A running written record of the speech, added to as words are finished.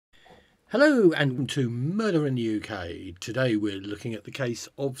Hello and welcome to Murder in the UK. Today we're looking at the case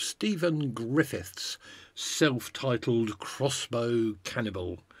of Stephen Griffiths, self-titled Crossbow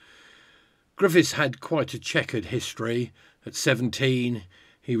Cannibal. Griffiths had quite a checkered history. At 17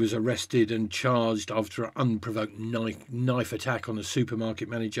 he was arrested and charged after an unprovoked knife attack on a supermarket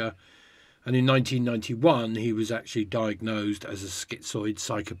manager, and in 1991 he was actually diagnosed as a schizoid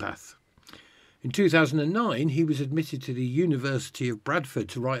psychopath. In 2009, he was admitted to the University of Bradford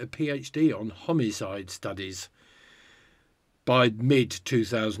to write a PhD on homicide studies. By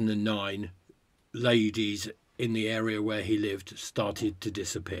mid-2009, ladies in the area where he lived started to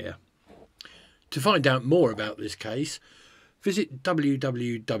disappear. To find out more about this case, visit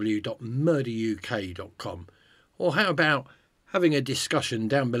www.murderuk.com, or how about having a discussion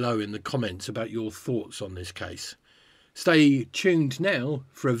down below in the comments about your thoughts on this case. Stay tuned now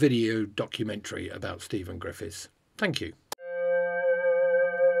for a video documentary about Stephen Griffiths. Thank you.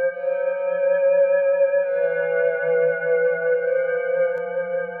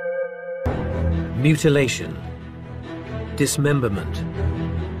 Mutilation, dismemberment,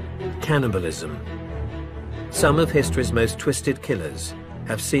 cannibalism. Some of history's most twisted killers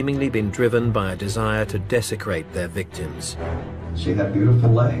have seemingly been driven by a desire to desecrate their victims. She had beautiful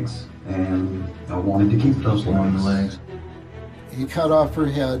legs, and I wanted to keep those legs. He cut off her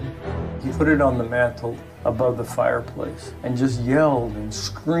head. He put it on the mantle above the fireplace and just yelled and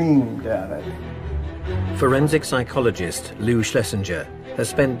screamed at it. Forensic psychologist Lou Schlesinger has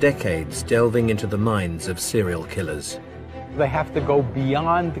spent decades delving into the minds of serial killers. They have to go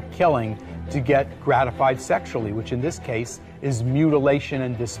beyond the killing to get gratified sexually, which in this case is mutilation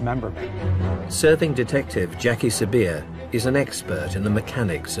and dismemberment. Serving detective Jackie Sabir is an expert in the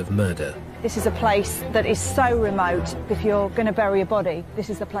mechanics of murder. This is a place that is so remote. If you're going to bury a body, this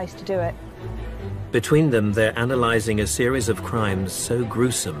is the place to do it. Between them, they're analysing a series of crimes so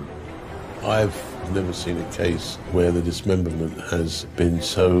gruesome. I've never seen a case where the dismemberment has been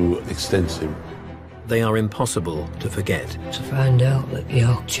so extensive. They are impossible to forget. To find out that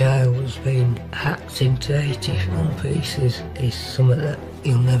your child was being hacked into 81 pieces is something that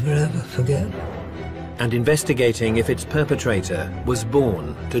you'll never ever forget. And investigating if its perpetrator was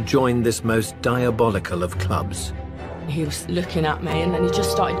born to join this most diabolical of clubs. He was looking at me and then he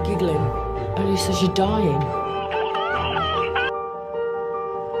just started giggling. And he says, "You're dying."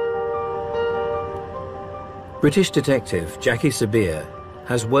 British detective Jackie Sabir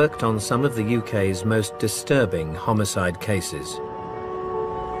has worked on some of the UK's most disturbing homicide cases.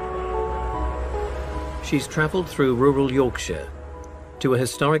 She's travelled through rural Yorkshire to a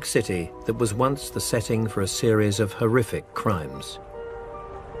historic city that was once the setting for a series of horrific crimes.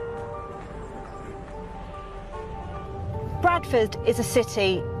 Bradford is a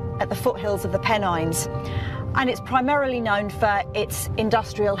city at the foothills of the Pennines, and it's primarily known for its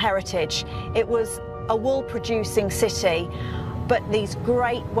industrial heritage. It was a wool-producing city, but these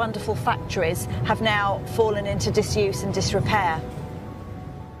great, wonderful factories have now fallen into disuse and disrepair.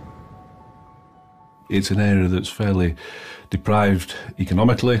 It's an area that's fairly deprived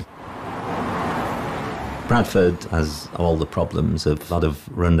economically. Bradford has all the problems of a lot of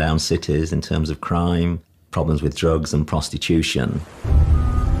rundown cities in terms of crime, problems with drugs and prostitution.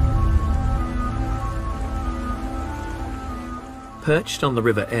 Perched on the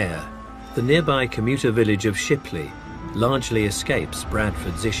River Aire, the nearby commuter village of Shipley largely escapes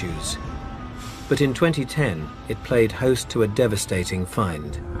Bradford's issues. But in 2010, it played host to a devastating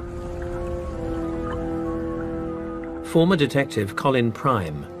find. Former detective Colin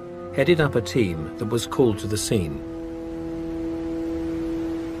Prime headed up a team that was called to the scene.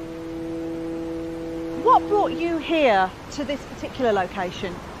 What brought you here to this particular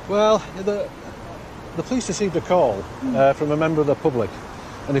location? Well, the police received a call from a member of the public.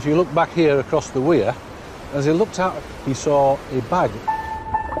 And if you look back here across the weir, as he looked out, he saw a bag.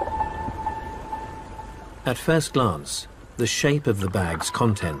 At first glance, the shape of the bag's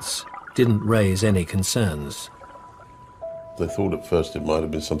contents didn't raise any concerns. They thought at first it might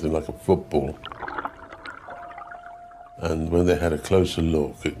have been something like a football. And when they had a closer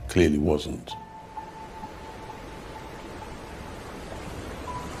look, it clearly wasn't.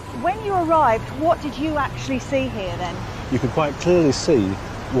 When you arrived, what did you actually see here then? You could quite clearly see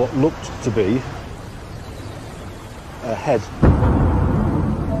what looked to be a head.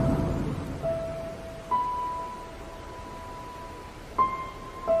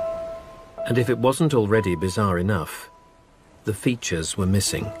 And if it wasn't already bizarre enough, the features were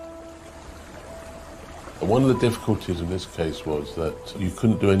missing. One of the difficulties in this case was that you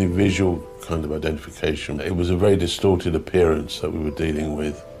couldn't do any visual kind of identification. It was a very distorted appearance that we were dealing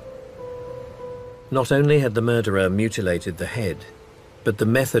with. Not only had the murderer mutilated the head, But the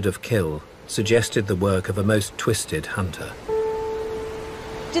method of kill suggested the work of a most twisted hunter.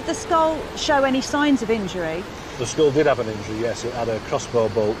 Did the skull show any signs of injury? The skull did have an injury, yes. It had a crossbow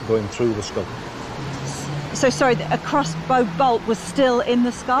bolt going through the skull. So sorry, a crossbow bolt was still in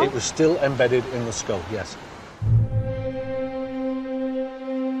the skull? It was still embedded in the skull, yes.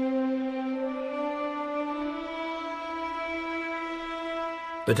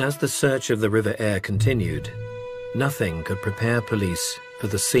 But as the search of the River Aire continued, nothing could prepare police for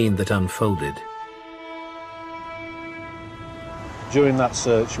the scene that unfolded. During that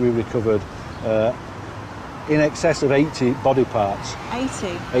search, we recovered in excess of 80 body parts.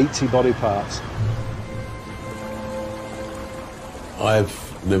 80? 80 body parts.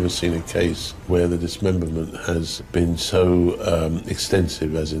 I've never seen a case where the dismemberment has been so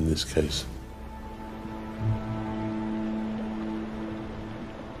extensive as in this case.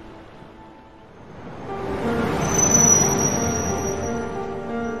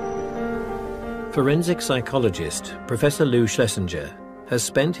 Forensic psychologist Professor Lou Schlesinger has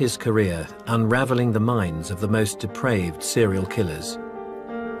spent his career unravelling the minds of the most depraved serial killers.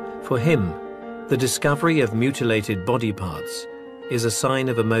 For him, the discovery of mutilated body parts is a sign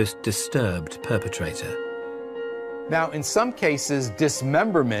of a most disturbed perpetrator. Now, in some cases,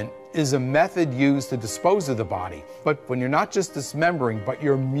 dismemberment is a method used to dispose of the body. But when you're not just dismembering, but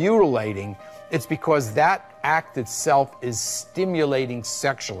you're mutilating, it's because that act itself is stimulating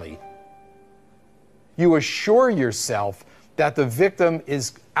sexually. You assure yourself that the victim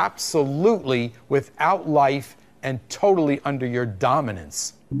is absolutely without life and totally under your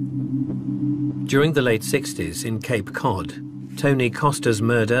dominance. During the late 60s in Cape Cod, Tony Costa's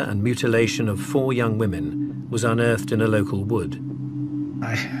murder and mutilation of 4 young women was unearthed in a local wood.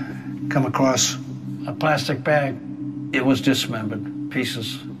 I come across a plastic bag. It was dismembered,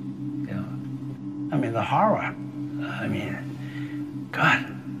 pieces. You know, I mean, the horror. I mean, God,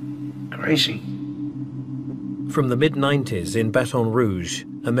 crazy. From the mid-90s in Baton Rouge,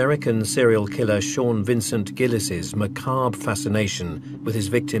 American serial killer Sean Vincent Gillis's macabre fascination with his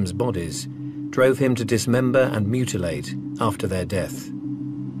victims' bodies drove him to dismember and mutilate after their death.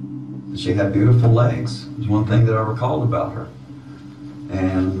 She had beautiful legs. It was one thing that I recalled about her.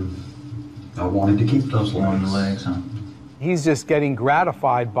 And I wanted to keep those legs. He's just getting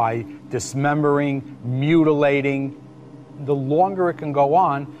gratified by dismembering, mutilating. The longer it can go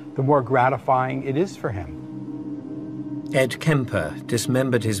on, the more gratifying it is for him. Ed Kemper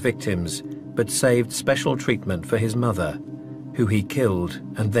dismembered his victims, but saved special treatment for his mother, who he killed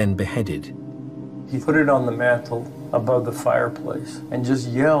and then beheaded. He put it on the mantle above the fireplace and just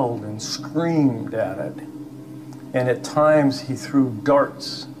yelled and screamed at it. And at times he threw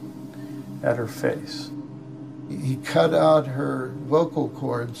darts at her face. He cut out her vocal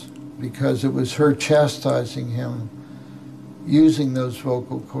cords because it was her chastising him using those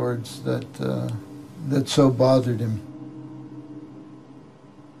vocal cords that so bothered him.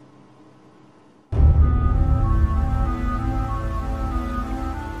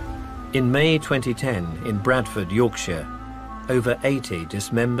 In May 2010, in Bradford, Yorkshire, over 80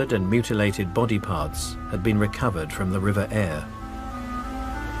 dismembered and mutilated body parts had been recovered from the River Aire.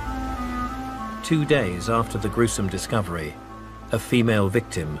 2 days after the gruesome discovery, a female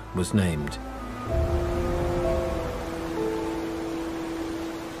victim was named.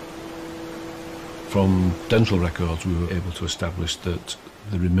 From dental records, we were able to establish that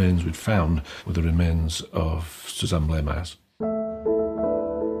the remains we'd found were the remains of Suzanne Blamires.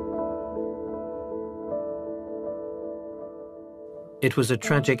 It was a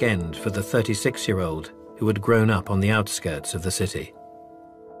tragic end for the 36-year-old who had grown up on the outskirts of the city.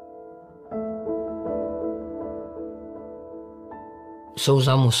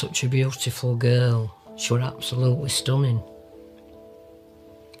 Suzanne was such a beautiful girl. She was absolutely stunning.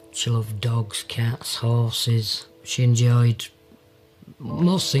 She loved dogs, cats, horses. She enjoyed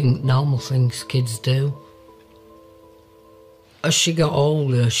most normal things kids do. As she got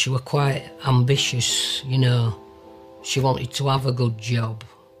older, she was quite ambitious, you know. She wanted to have a good job.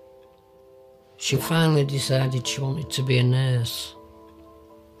 She finally decided she wanted to be a nurse.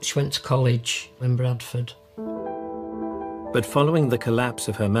 She went to college in Bradford. But following the collapse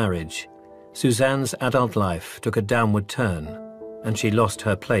of her marriage, Suzanne's adult life took a downward turn and she lost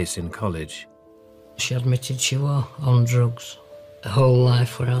her place in college. She admitted she was on drugs. Her whole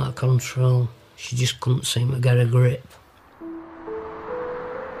life was out of control. She just couldn't seem to get a grip.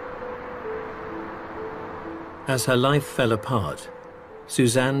 As her life fell apart,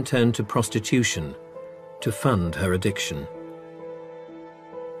 Suzanne turned to prostitution to fund her addiction.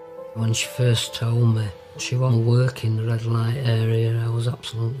 When she first told me she wasn't working in the red light area, I was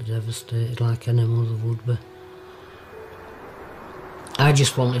absolutely devastated, like any mother would be. I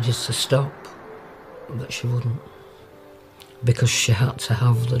just wanted it to stop, but she wouldn't, because she had to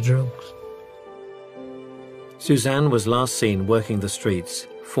have the drugs. Suzanne was last seen working the streets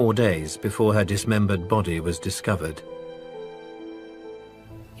 4 days before her dismembered body was discovered.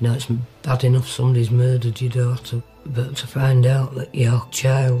 You know, it's bad enough somebody's murdered your daughter, but to find out that your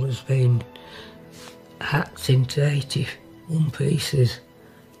child has been hacked into 81 pieces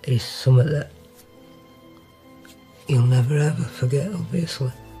is something that you'll never ever forget,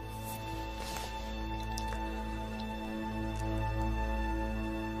 obviously.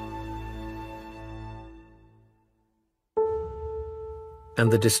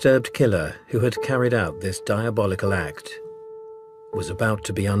 And the disturbed killer who had carried out this diabolical act was about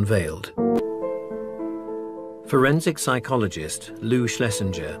to be unveiled. Forensic psychologist Lou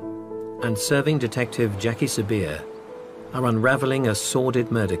Schlesinger and serving detective Jackie Sabir are unravelling a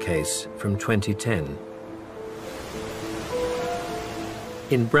sordid murder case from 2010.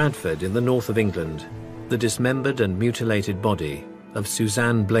 In Bradford, in the north of England, the dismembered and mutilated body of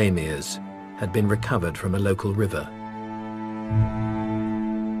Suzanne Blamiers had been recovered from a local river.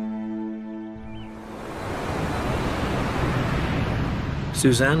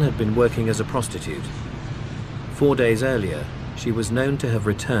 Suzanne had been working as a prostitute. 4 days earlier, she was known to have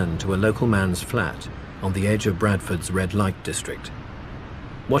returned to a local man's flat on the edge of Bradford's red light district.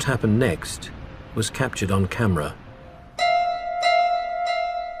 What happened next was captured on camera.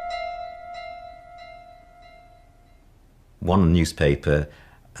 One newspaper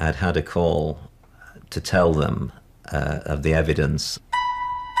had had a call to tell them of the evidence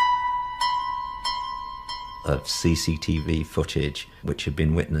of CCTV footage which had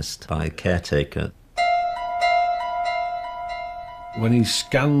been witnessed by a caretaker. When he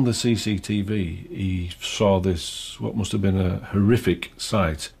scanned the CCTV, he saw this, what must have been a horrific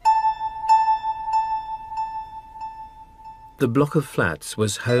sight. The block of flats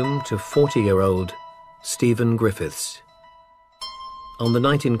was home to 40-year-old Stephen Griffiths. On the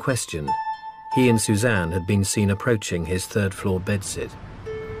night in question, he and Suzanne had been seen approaching his third-floor bedsit.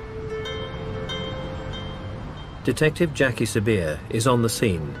 Detective Jackie Sabir is on the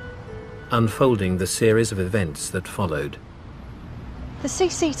scene, unfolding the series of events that followed. The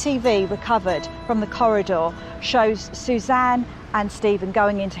CCTV recovered from the corridor shows Suzanne and Stephen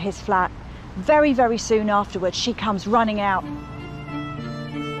going into his flat. Very, very soon afterwards, she comes running out.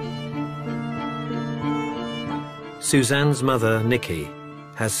 Suzanne's mother, Nikki,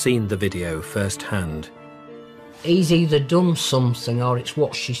 has seen the video firsthand. He's either done something or it's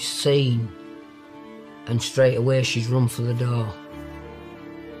what she's seen, and straight away she's run for the door.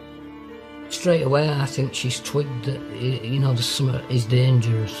 Straight away I think she's twigged that, you know, the something is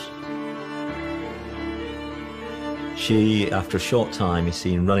dangerous. She, after a short time, is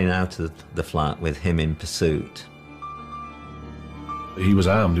seen running out of the flat with him in pursuit. He was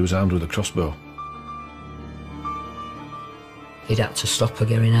armed with a crossbow. He'd had to stop her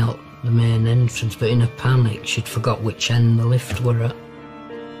getting out the main entrance, but in a panic she'd forgot which end the lift were at.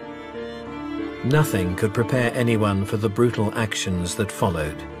 Nothing could prepare anyone for the brutal actions that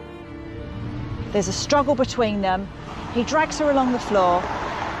followed. There's a struggle between them. He drags her along the floor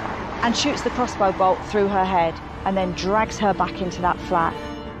and shoots the crossbow bolt through her head and then drags her back into that flat.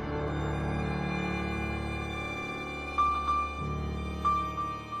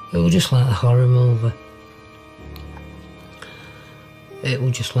 It was just like a horror movie. It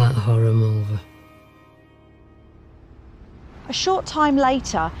was just like a horror movie. A short time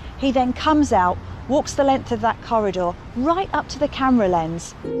later, he then comes out, walks the length of that corridor, right up to the camera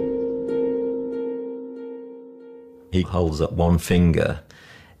lens. He holds up one finger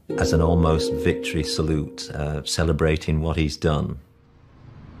as an almost victory salute, celebrating what he's done.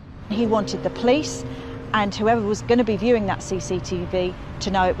 He wanted the police and whoever was going to be viewing that CCTV to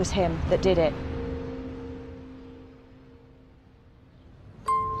know it was him that did it.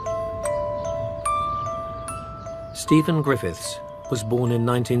 Stephen Griffiths was born in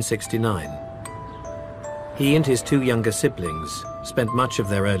 1969. He and his two younger siblings spent much of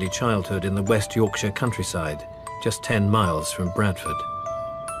their early childhood in the West Yorkshire countryside, just 10 miles from Bradford.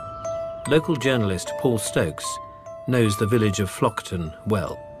 Local journalist Paul Stokes knows the village of Flockton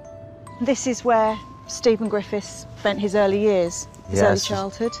well. This is where Stephen Griffiths spent his early years, his early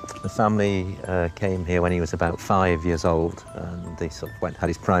childhood. The family came here when he was about 5 years old, and they sort of had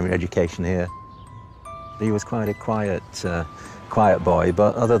his primary education here. He was quite a quiet boy,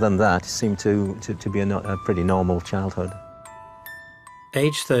 but other than that, seemed to be a pretty normal childhood.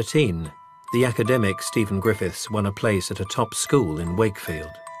 Age 13, the academic Stephen Griffiths won a place at a top school in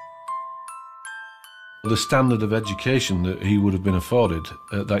Wakefield. The standard of education that he would have been afforded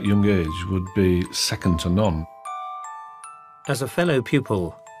at that young age would be second to none. As a fellow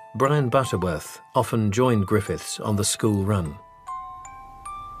pupil, Brian Butterworth often joined Griffiths on the school run.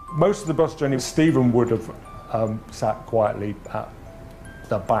 Most of the bus journey, Stephen would have sat quietly at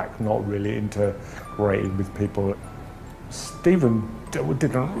the back, not really integrating with people. Stephen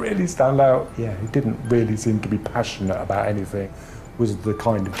didn't really stand out. Yeah, he didn't really seem to be passionate about anything. Was the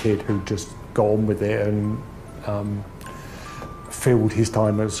kind of kid who just got on with it and filled his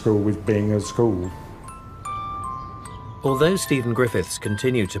time at school with being at school. Although Stephen Griffiths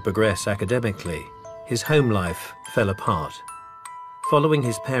continued to progress academically, his home life fell apart. Following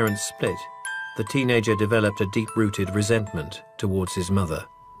his parents' split, the teenager developed a deep-rooted resentment towards his mother.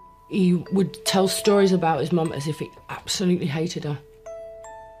 He would tell stories about his mum as if he absolutely hated her.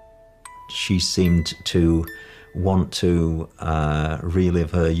 She seemed to want to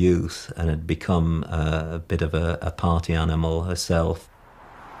relive her youth and had become a bit of a party animal herself.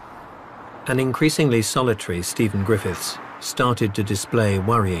 An increasingly solitary Stephen Griffiths started to display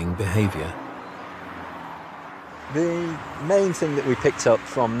worrying behaviour. The main thing that we picked up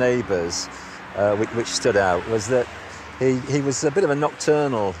from neighbours, which stood out, was that he was a bit of a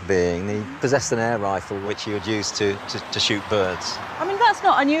nocturnal being. He possessed an air rifle which he would use to shoot birds. I mean, that's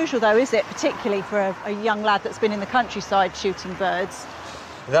not unusual though, is it? Particularly for a young lad that's been in the countryside shooting birds.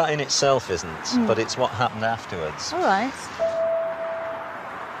 That in itself isn't, but it's what happened afterwards. All right.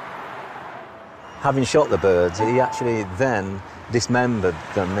 Having shot the birds, he actually then dismembered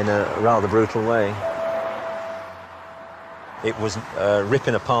them in a rather brutal way. It was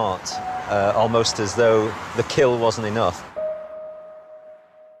ripping apart, almost as though the kill wasn't enough.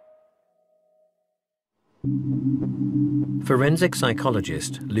 Forensic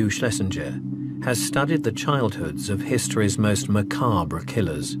psychologist Lou Schlesinger has studied the childhoods of history's most macabre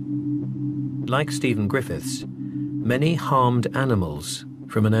killers. Like Stephen Griffiths, many harmed animals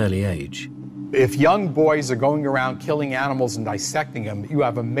from an early age. If young boys are going around killing animals and dissecting them, you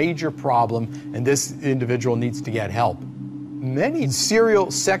have a major problem, and this individual needs to get help. Many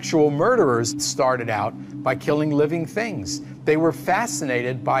serial sexual murderers started out by killing living things. They were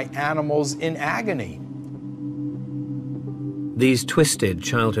fascinated by animals in agony. These twisted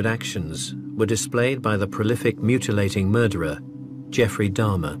childhood actions were displayed by the prolific mutilating murderer, Jeffrey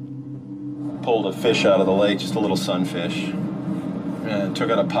Dahmer. Pulled a fish out of the lake, just a little sunfish, and took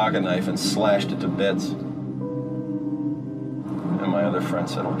out a pocket knife and slashed it to bits. And my other friend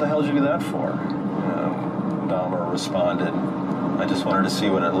said, "What the hell did you do that for?" Dahmer responded, "I just wanted to see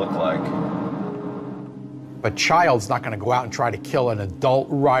what it looked like." A child's not going to go out and try to kill an adult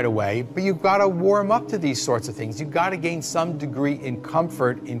right away, but you've got to warm up to these sorts of things. You've got to gain some degree in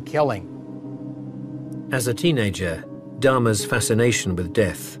comfort in killing. As a teenager, Dahmer's fascination with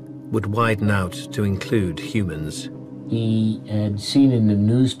death would widen out to include humans. He had seen in the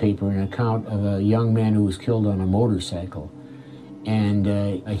newspaper an account of a young man who was killed on a motorcycle. And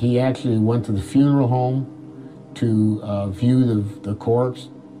he actually went to the funeral home to view the corpse,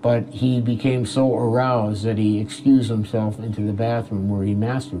 but he became so aroused that he excused himself into the bathroom where he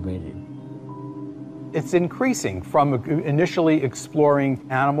masturbated. It's increasing from initially exploring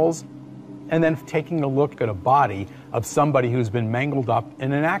animals and then taking a look at a body of somebody who's been mangled up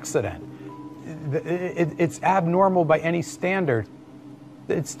in an accident. It's abnormal by any standard.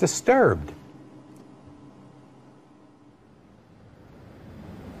 It's disturbed.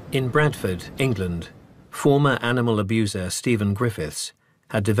 In Bradford, England, former animal abuser Stephen Griffiths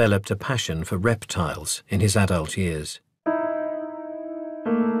had developed a passion for reptiles in his adult years.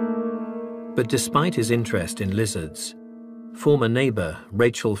 But despite his interest in lizards, former neighbour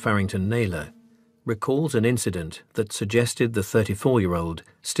Rachel Farrington-Naylor recalls an incident that suggested the 34-year-old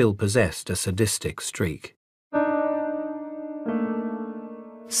still possessed a sadistic streak.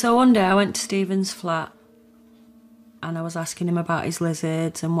 So one day I went to Stephen's flat and I was asking him about his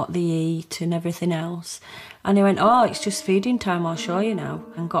lizards and what they eat and everything else. And he went, "Oh, it's just feeding time, I'll show you now."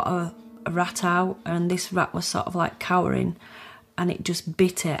 And got a rat out, and this rat was sort of like cowering, and it just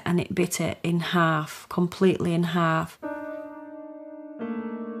bit it, and it bit it in half, completely in half.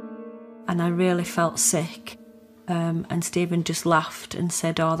 And I really felt sick. And Stephen just laughed and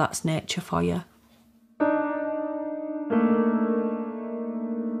said, "Oh, that's nature for you."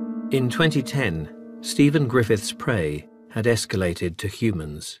 In 2010, Stephen Griffiths' prey had escalated to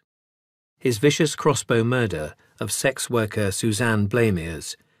humans. His vicious crossbow murder of sex worker Suzanne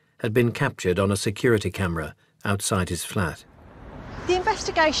Blamiers had been captured on a security camera outside his flat. The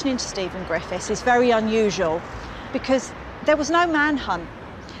investigation into Stephen Griffiths is very unusual because there was no manhunt,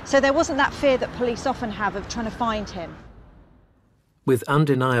 so there wasn't that fear that police often have of trying to find him. With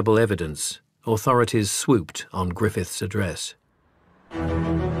undeniable evidence, authorities swooped on Griffiths' address.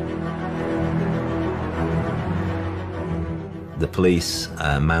 The police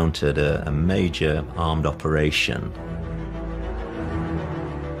mounted a major armed operation.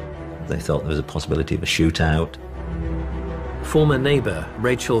 They thought there was a possibility of a shootout. Former neighbour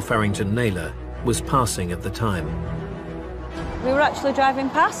Rachel Farrington Naylor was passing at the time. We were actually driving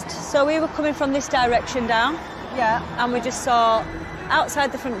past, so we were coming from this direction down. Yeah. And we just saw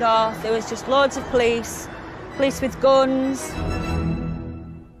outside the front door there was just loads of police with guns.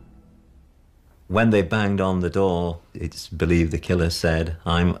 When they banged on the door, it's believed the killer said,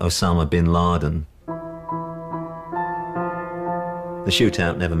 "I'm Osama bin Laden." The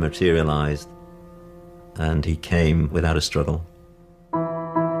shootout never materialized, and he came without a struggle.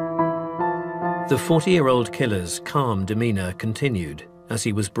 The 40-year-old killer's calm demeanour continued as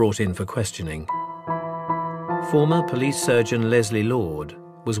he was brought in for questioning. Former police surgeon Leslie Lord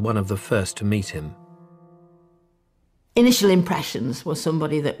was one of the first to meet him. Initial impressions were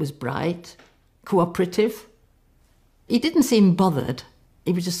somebody that was bright, cooperative. He didn't seem bothered.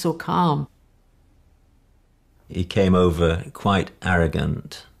 He was just so calm. He came over quite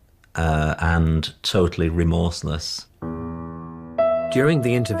arrogant and totally remorseless. During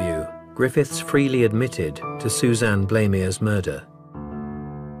the interview, Griffiths freely admitted to Suzanne Blamier's murder.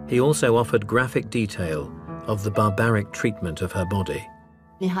 He also offered graphic detail of the barbaric treatment of her body.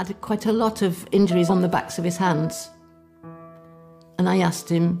 He had quite a lot of injuries on the backs of his hands. And I asked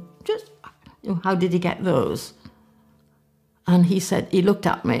him, how did he get those? And he said, he looked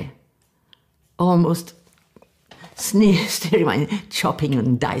at me, almost staring, chopping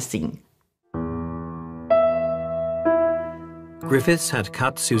and dicing. Griffiths had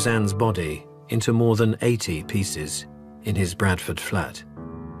cut Suzanne's body into more than 80 pieces in his Bradford flat.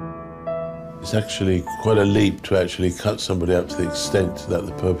 It's actually quite a leap to actually cut somebody up to the extent that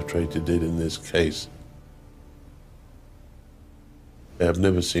the perpetrator did in this case. I've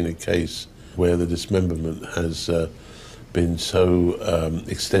never seen a case where the dismemberment has been so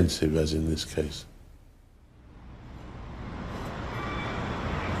extensive as in this case.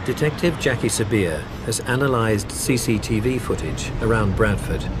 Detective Jackie Sabir has analysed CCTV footage around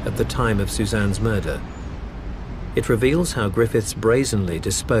Bradford at the time of Suzanne's murder. It reveals how Griffiths brazenly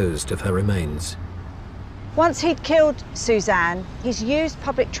disposed of her remains. Once he'd killed Suzanne, he's used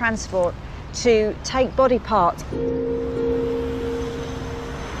public transport to take body parts.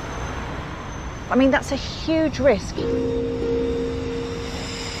 I mean, that's a huge risk.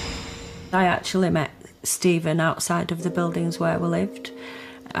 I actually met Stephen outside of the buildings where we lived,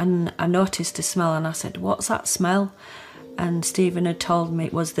 and I noticed a smell and I said, "What's that smell?" And Stephen had told me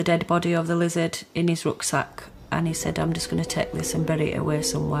it was the dead body of the lizard in his rucksack, and he said, "I'm just going to take this and bury it away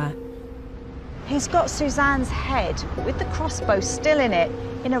somewhere." He's got Suzanne's head with the crossbow still in it,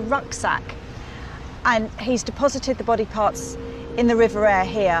 in a rucksack, and he's deposited the body parts in the River Aire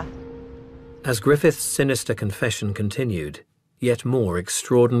here. As Griffiths' sinister confession continued, yet more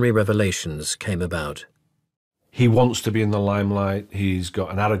extraordinary revelations came about. He wants to be in the limelight, he's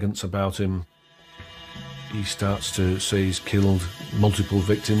got an arrogance about him. He starts to say he's killed multiple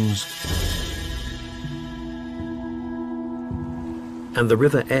victims. And the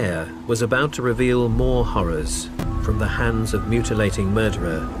River Aire was about to reveal more horrors from the hands of mutilating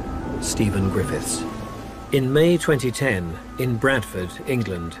murderer Stephen Griffiths. In May 2010, in Bradford,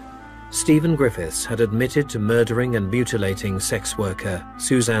 England, Stephen Griffiths had admitted to murdering and mutilating sex worker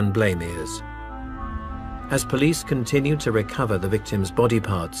Suzanne Blamiers. As police continued to recover the victim's body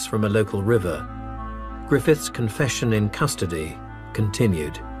parts from a local river, Griffiths' confession in custody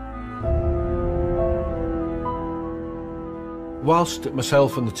continued. Whilst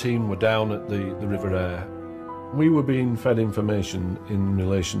myself and the team were down at the River Aire, we were being fed information in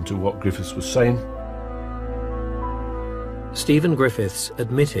relation to what Griffiths was saying. Stephen Griffiths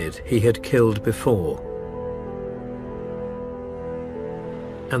admitted he had killed before.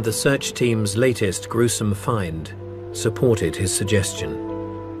 And the search team's latest gruesome find supported his suggestion.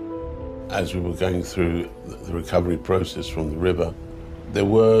 As we were going through the recovery process from the river, there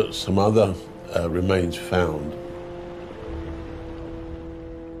were some other remains found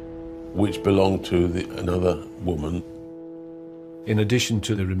which belonged to another woman. In addition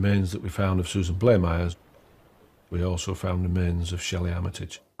to the remains that we found of Susan Blamiers, we also found remains of Shelley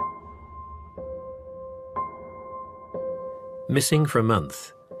Armitage. Missing for a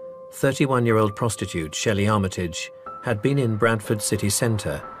month, 31-year-old prostitute Shelley Armitage had been in Bradford city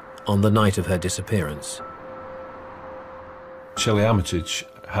centre on the night of her disappearance. Shelley Armitage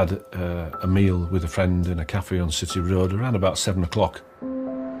had a meal with a friend in a cafe on City Road around about 7 o'clock.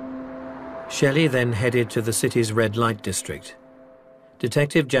 Shelley then headed to the city's red light district.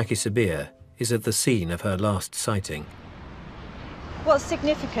 Detective Jackie Sabir is at the scene of her last sighting. What's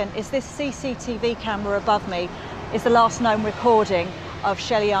significant is this CCTV camera above me is the last known recording of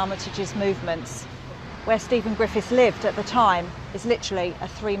Shelley Armitage's movements. Where Stephen Griffiths lived at the time is literally a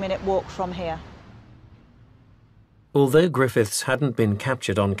 3-minute walk from here. Although Griffiths hadn't been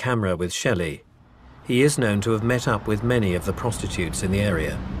captured on camera with Shelley, he is known to have met up with many of the prostitutes in the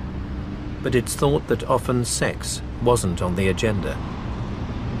area. But it's thought that often sex wasn't on the agenda.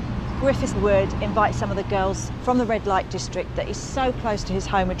 Griffiths would invite some of the girls from the red light district that is so close to his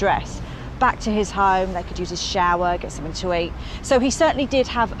home address back to his home. They could use his shower, get something to eat. So he certainly did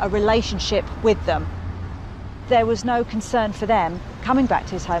have a relationship with them. There was no concern for them coming back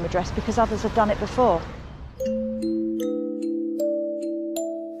to his home address because others had done it before.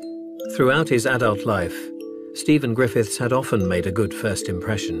 Throughout his adult life, Stephen Griffiths had often made a good first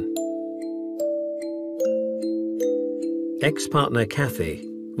impression. Ex-partner Kathy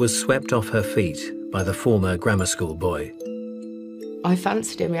was swept off her feet by the former grammar school boy. I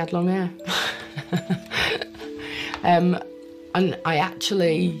fancied him, he had long hair. And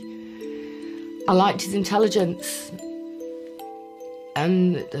I liked his intelligence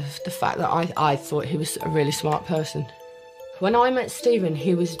and the fact that I thought he was a really smart person. When I met Stephen,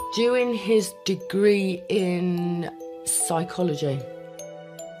 he was doing his degree in psychology.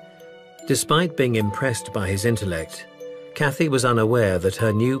 Despite being impressed by his intellect, Kathy was unaware that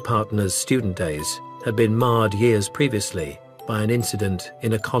her new partner's student days had been marred years previously by an incident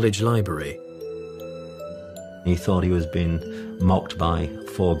in a college library. He thought he was being mocked by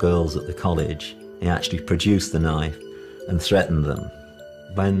 4 girls at the college. He actually produced the knife and threatened them.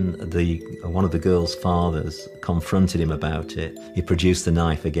 When one of the girls' fathers confronted him about it, he produced the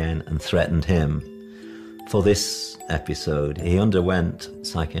knife again and threatened him. For this episode, he underwent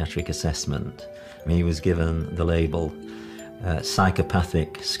psychiatric assessment. He was given the label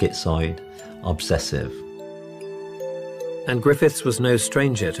psychopathic, schizoid, obsessive. And Griffiths was no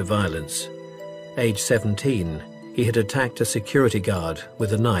stranger to violence. Aged 17, he had attacked a security guard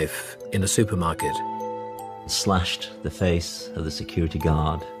with a knife in a supermarket. Slashed the face of the security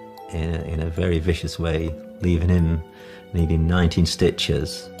guard in a very vicious way, leaving him needing 19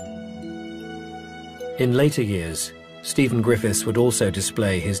 stitches. In later years, Stephen Griffiths would also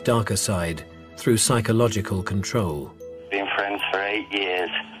display his darker side through psychological control. Been friends for 8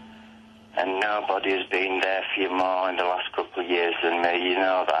 years, and nobody has been there for you more in the last couple of years than me, you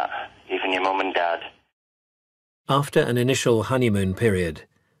know that, even your mum and dad. After an initial honeymoon period,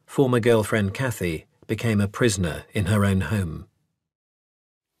 former girlfriend Kathy became a prisoner in her own home.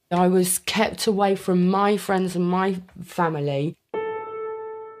 I was kept away from my friends and my family.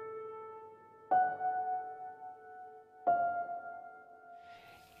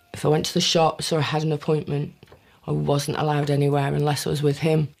 If I went to the shops or I had an appointment, I wasn't allowed anywhere unless I was with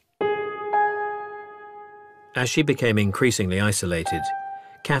him. As she became increasingly isolated,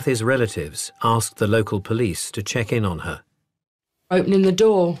 Kathy's relatives asked the local police to check in on her. Opening the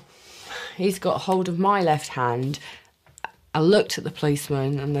door, he's got hold of my left hand. I looked at the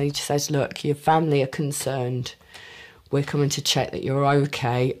policeman and they just said, look, your family are concerned. We're coming to check that you're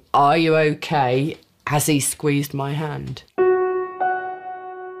okay. Are you okay? As he squeezed my hand.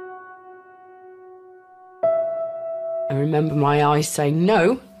 I remember my eyes saying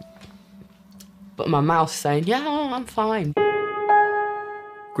no, but my mouth saying, yeah, I'm fine.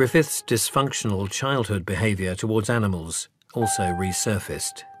 Griffiths' dysfunctional childhood behaviour towards animals also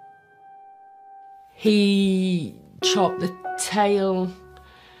resurfaced. He chopped the tail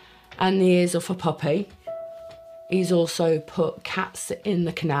and the ears off a puppy. He's also put cats in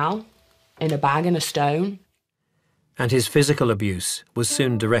the canal, in a bag and a stone. And his physical abuse was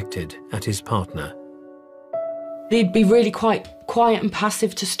soon directed at his partner. He'd be really quite quiet and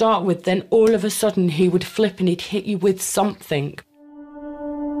passive to start with, then all of a sudden he would flip and he'd hit you with something.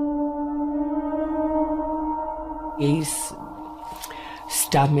 He's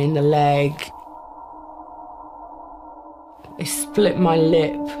stabbed me in the leg. He split my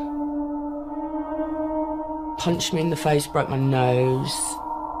lip. Punched me in the face, broke my nose.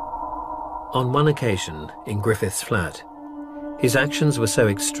 On one occasion, in Griffiths' flat, his actions were so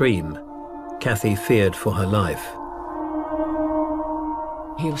extreme, Kathy feared for her life.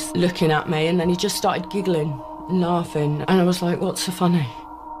 He was looking at me and then he just started giggling and laughing. And I was like, what's so funny?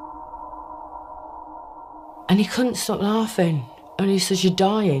 And he couldn't stop laughing. And he says, you're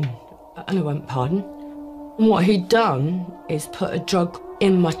dying. And I went, pardon? And what he'd done is put a drug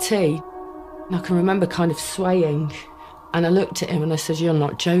in my tea. And I can remember kind of swaying. And I looked at him and I said, you're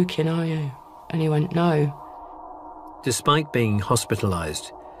not joking, are you? And he went, no. Despite being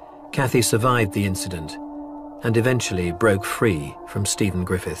hospitalised, Kathy survived the incident and eventually broke free from Stephen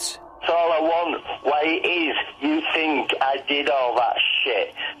Griffiths. So all I want, why it is, you think I did all that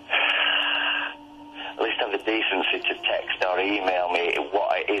shit. At least I've find the decency to text or email me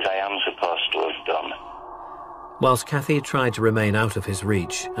what it is I am supposed to have done. Whilst Cathy tried to remain out of his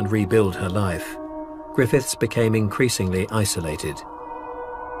reach and rebuild her life, Griffiths became increasingly isolated.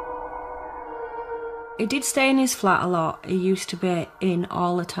 He did stay in his flat a lot. He used to be in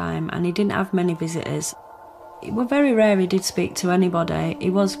all the time, and he didn't have many visitors. It was very rare he did speak to anybody.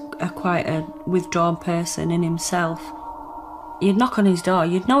 He was quite a withdrawn person in himself. You'd knock on his door,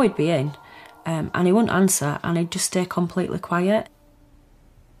 you'd know he'd be in, and he wouldn't answer, and he'd just stay completely quiet.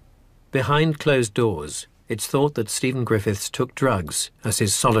 Behind closed doors, it's thought that Stephen Griffiths took drugs as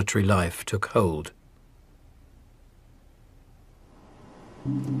his solitary life took hold.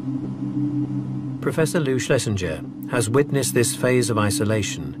 Professor Lou Schlesinger has witnessed this phase of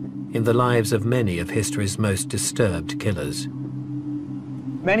isolation in the lives of many of history's most disturbed killers.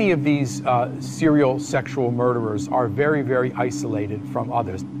 Many of these serial sexual murderers are very, very isolated from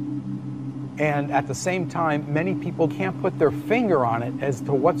others. And at the same time, many people can't put their finger on it as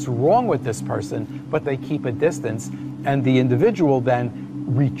to what's wrong with this person, but they keep a distance, and the individual then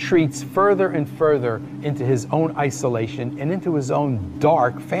retreats further and further into his own isolation and into his own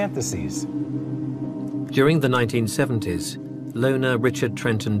dark fantasies. During the 1970s, loner Richard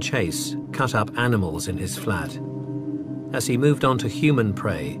Trenton Chase cut up animals in his flat. As he moved on to human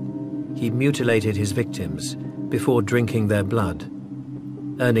prey, he mutilated his victims before drinking their blood,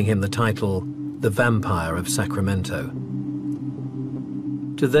 earning him the title the Vampire of Sacramento.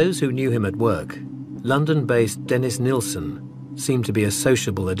 To those who knew him at work, London-based Dennis Nilsson seemed to be a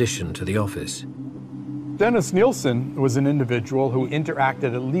sociable addition to the office. Dennis Nilsson was an individual who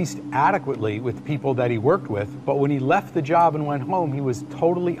interacted at least adequately with people that he worked with, but when he left the job and went home, he was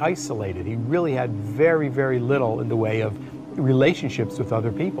totally isolated. He really had very, very little in the way of relationships with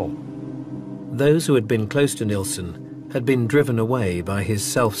other people. Those who had been close to Nilsson had been driven away by his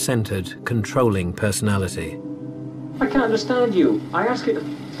self-centered, controlling personality. I can't understand you. I ask you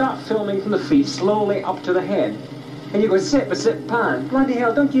to start filming from the feet slowly up to the head. And you go zip a zip pan. Bloody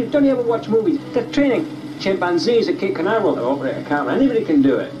hell, don't you ever watch movies? They're training chimpanzees at Cape Canaveral to operate a camera. Anybody can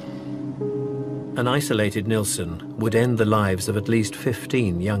do it. An isolated Nilsson would end the lives of at least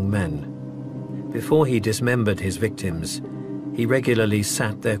 15 young men. Before he dismembered his victims, he regularly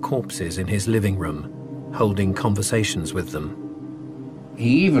sat their corpses in his living room, holding conversations with them.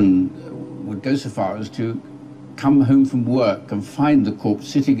 He even would go so far as to come home from work and find the corpse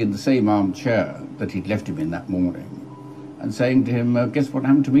sitting in the same armchair that he'd left him in that morning, and saying to him, guess what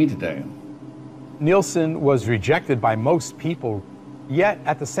happened to me today? Nilsson was rejected by most people, yet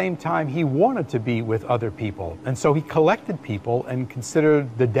at the same time he wanted to be with other people. And so he collected people and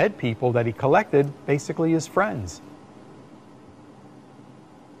considered the dead people that he collected basically his friends.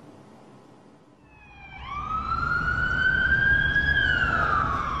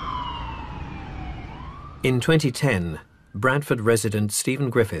 In 2010, Bradford resident Stephen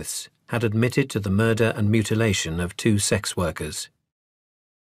Griffiths had admitted to the murder and mutilation of 2 sex workers.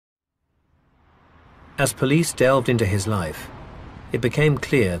 As police delved into his life, it became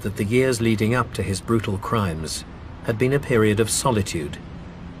clear that the years leading up to his brutal crimes had been a period of solitude,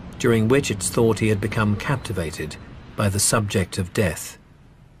 during which it's thought he had become captivated by the subject of death.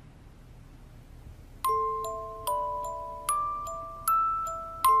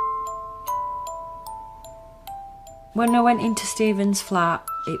 When I went into Stephen's flat,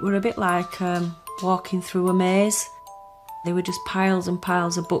 it were a bit like walking through a maze. There were just piles and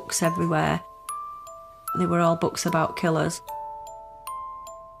piles of books everywhere. They were all books about killers.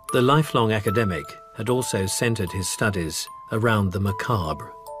 The lifelong academic had also centred his studies around the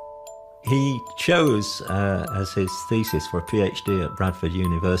macabre. He chose as his thesis for a PhD at Bradford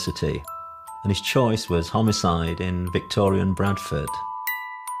University, and his choice was homicide in Victorian Bradford.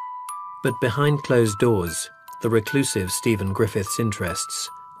 But behind closed doors, the reclusive Stephen Griffiths' interests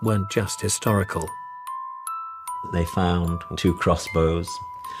weren't just historical. They found 2 crossbows,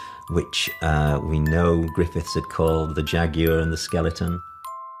 which we know Griffiths had called the Jaguar and the Skeleton.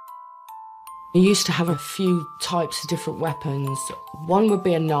 He used to have a few types of different weapons. One would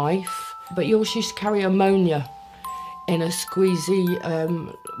be a knife, but he also used to carry ammonia in a squeezy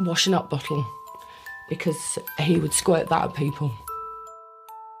washing up bottle because he would squirt that at people.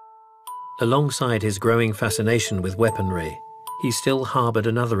 Alongside his growing fascination with weaponry, he still harboured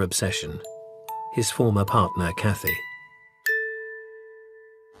another obsession, his former partner, Cathy.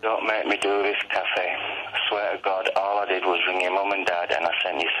 Don't make me do this, Cathy. I swear to God, all I did was ring your mum and dad and I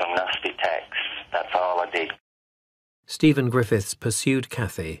sent you some nasty texts. That's all I did. Stephen Griffiths pursued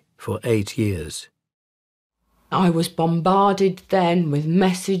Cathy for 8 years. I was bombarded then with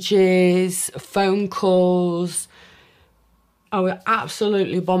messages, phone calls. I was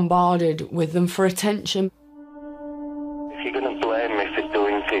absolutely bombarded with them for attention.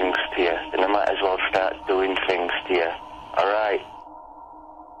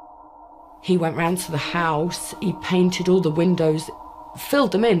 He went round to the house, he painted all the windows,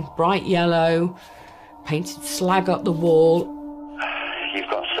 filled them in, bright yellow, painted slag up the wall. You've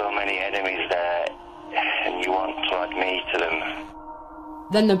got so many enemies there, and you want to add me to them.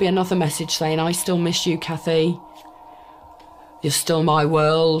 Then there'd be another message saying, I still miss you, Kathy. You're still my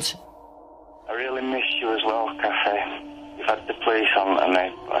world. I really miss you as well, Kathy. You've had the police on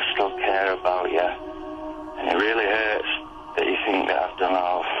me, but I still care about you. And it really hurts that you think that I've done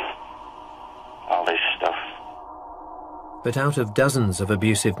all this stuff. But out of dozens of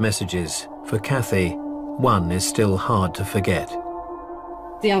abusive messages, for Kathy, one is still hard to forget.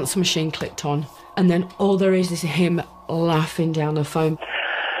 The answer machine clicked on, and then all there is him laughing down the phone.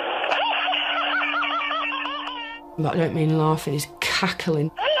 But I don't mean laughing, he's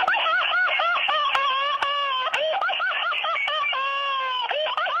cackling.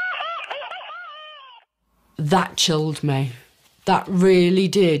 That chilled me. That really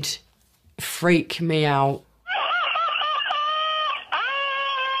did freak me out.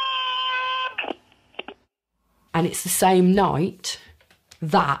 And it's the same night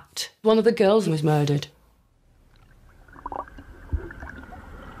that one of the girls was murdered.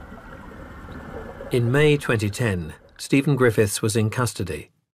 In May 2010, Stephen Griffiths was in custody.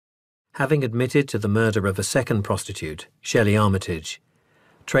 Having admitted to the murder of a second prostitute, Shelley Armitage,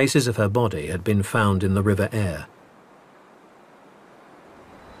 traces of her body had been found in the River Aire.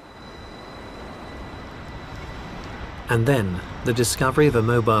 And then, the discovery of a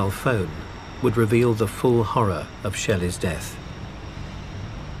mobile phone would reveal the full horror of Shelley's death.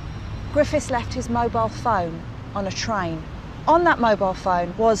 Griffiths left his mobile phone on a train. On that mobile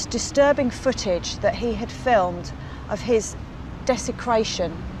phone was disturbing footage that he had filmed of his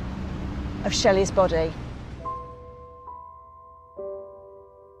desecration of Shelley's body.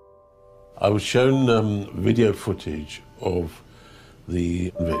 I was shown video footage of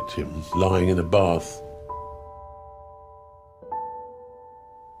the victim lying in a bath.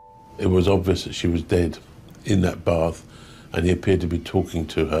 It was obvious that she was dead in that bath, and he appeared to be talking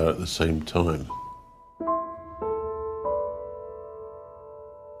to her at the same time.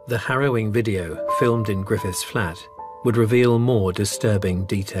 The harrowing video, filmed in Griffiths' flat, would reveal more disturbing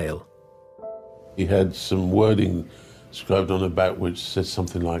detail. He had some wording scribed on the back which said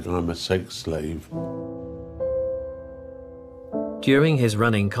something like, "I'm a sex slave." During his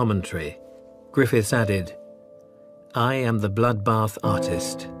running commentary, Griffiths added, "I am the bloodbath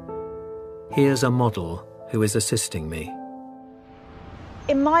artist. Here's a model who is assisting me."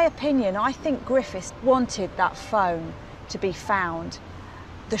 In my opinion, I think Griffiths wanted that phone to be found.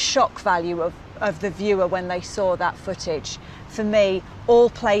 The shock value of the viewer when they saw that footage, for me, all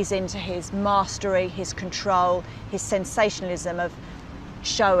plays into his mastery, his control, his sensationalism of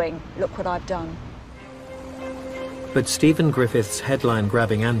showing, look what I've done. But Stephen Griffiths'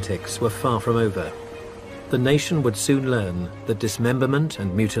 headline-grabbing antics were far from over. The nation would soon learn that dismemberment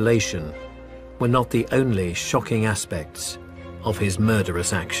and mutilation were not the only shocking aspects of his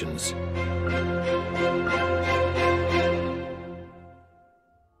murderous actions.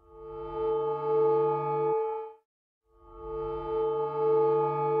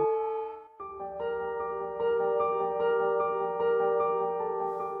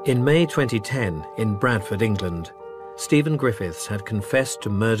 In May 2010, in Bradford, England, Stephen Griffiths had confessed to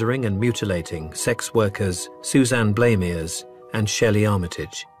murdering and mutilating sex workers Suzanne Blamiers and Shelley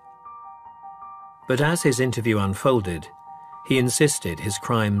Armitage. But as his interview unfolded, he insisted his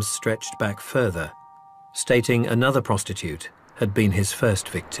crimes stretched back further, stating another prostitute had been his first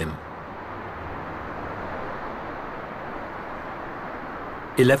victim.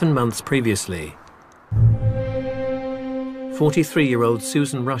 11 months previously, 43-year-old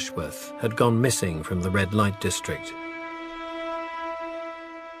Susan Rushworth had gone missing from the red light district.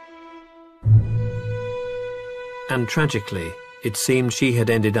 And tragically, it seemed she had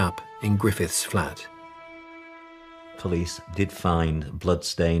ended up in Griffiths' flat. Police did find blood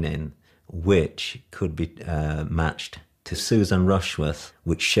staining which could be matched to Susan Rushworth,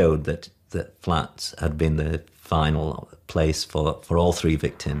 which showed that the flat had been the final place for all three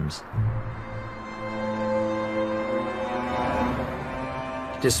victims.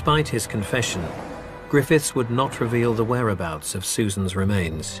 Despite his confession, Griffiths would not reveal the whereabouts of Susan's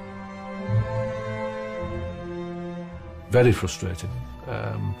remains. Very frustrating.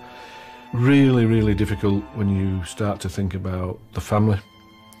 Really, really difficult when you start to think about the family,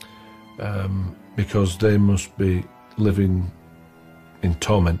 because they must be living in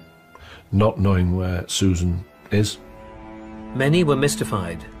torment, not knowing where Susan is. Many were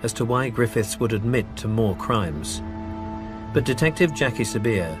mystified as to why Griffiths would admit to more crimes. But Detective Jackie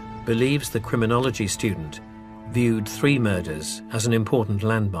Sabir believes the criminology student viewed 3 murders as an important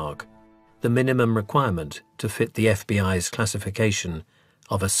landmark, the minimum requirement to fit the FBI's classification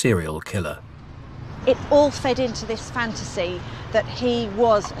of a serial killer. It all fed into this fantasy that he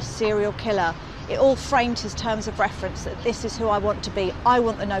was a serial killer. It all framed his terms of reference, that this is who I want to be. I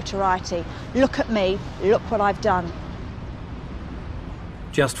want the notoriety. Look at me, look what I've done.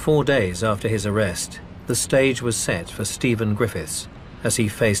 Just 4 days after his arrest, the stage was set for Stephen Griffiths as he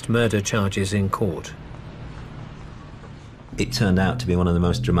faced murder charges in court. It turned out to be one of the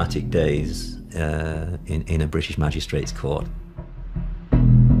most dramatic days in a British magistrate's court.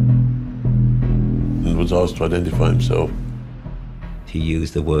 And was asked to identify himself. He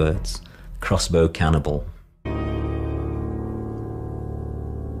used the words, "Crossbow Cannibal."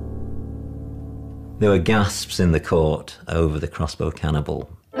 There were gasps in the court over the Crossbow Cannibal.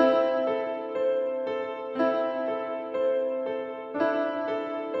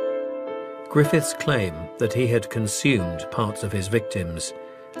 Griffiths' claim that he had consumed parts of his victims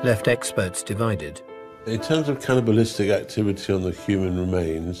left experts divided. In terms of cannibalistic activity on the human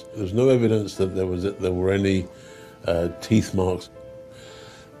remains, there's no evidence that there were any teeth marks.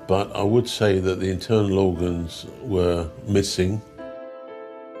 But I would say that the internal organs were missing.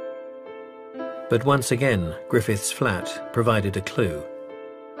 But once again, Griffiths' flat provided a clue.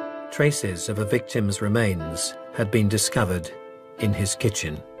 Traces of a victim's remains had been discovered in his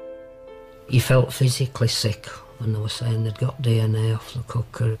kitchen. He felt physically sick when they were saying they'd got DNA off the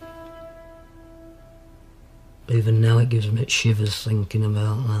cooker. Even now it gives me shivers thinking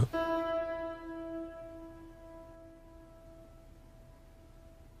about that.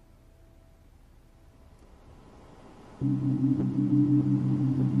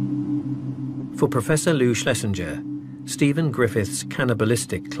 For Professor Lou Schlesinger, Stephen Griffiths'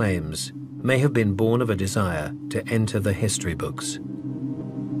 cannibalistic claims may have been born of a desire to enter the history books.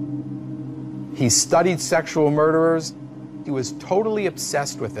 He studied sexual murderers. He was totally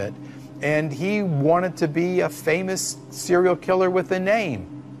obsessed with it, and he wanted to be a famous serial killer with a name.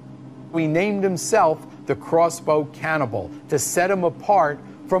 He named himself the Crossbow Cannibal to set him apart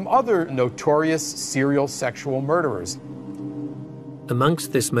from other notorious serial sexual murderers.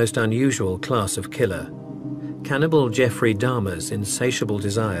 Amongst this most unusual class of killer, cannibal Jeffrey Dahmer's insatiable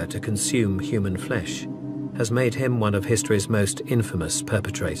desire to consume human flesh has made him one of history's most infamous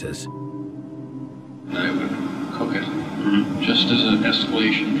perpetrators. I would cook it, just as an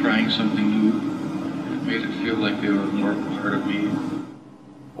escalation, trying something new. It made it feel like they were more part of me.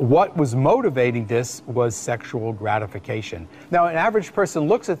 What was motivating this was sexual gratification. Now, an average person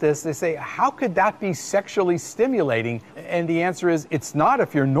looks at this, they say, how could that be sexually stimulating? And the answer is, it's not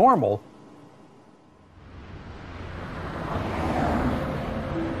if you're normal.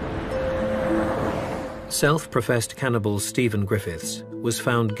 Self-professed cannibal Stephen Griffiths was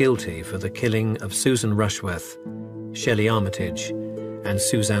found guilty for the killing of Susan Rushworth, Shelley Armitage, and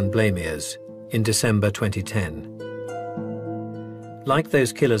Suzanne Blamiers in December 2010. Like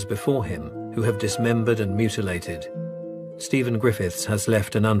those killers before him who have dismembered and mutilated, Stephen Griffiths has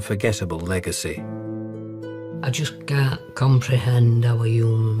left an unforgettable legacy. I just can't comprehend how a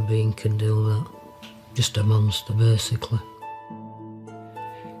human being can do that. Just a monster, basically.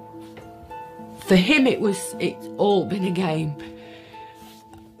 For him, it's all been a game.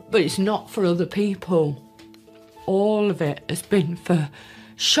 But it's not for other people. All of it has been for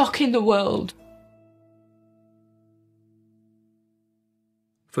shocking the world.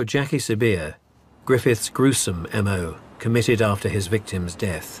 For Jackie Sabir, Griffiths' gruesome MO, committed after his victim's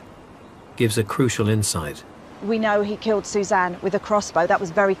death, gives a crucial insight. We know he killed Suzanne with a crossbow. That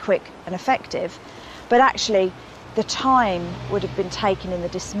was very quick and effective. But actually, the time would have been taken in the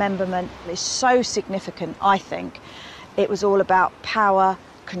dismemberment is so significant, I think. It was all about power,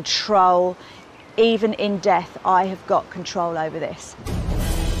 control. Even in death, I have got control over this.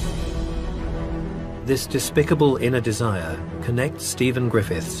 This despicable inner desire connects Stephen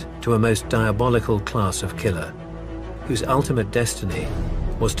Griffiths to a most diabolical class of killer, whose ultimate destiny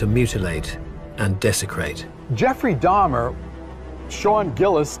was to mutilate and desecrate. Jeffrey Dahmer, Sean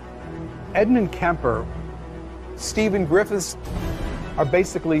Gillis, Edmund Kemper, Stephen Griffiths are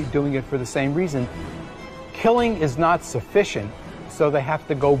basically doing it for the same reason. Killing is not sufficient, so they have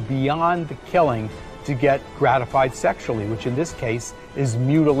to go beyond the killing to get gratified sexually, which in this case is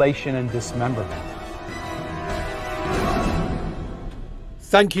mutilation and dismemberment.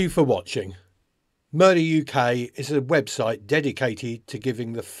 Thank you for watching. Murder UK is a website dedicated to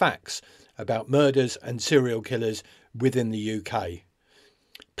giving the facts about murders and serial killers within the UK.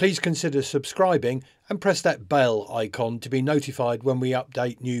 Please consider subscribing and press that bell icon to be notified when we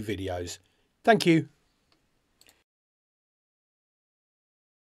update new videos. Thank you.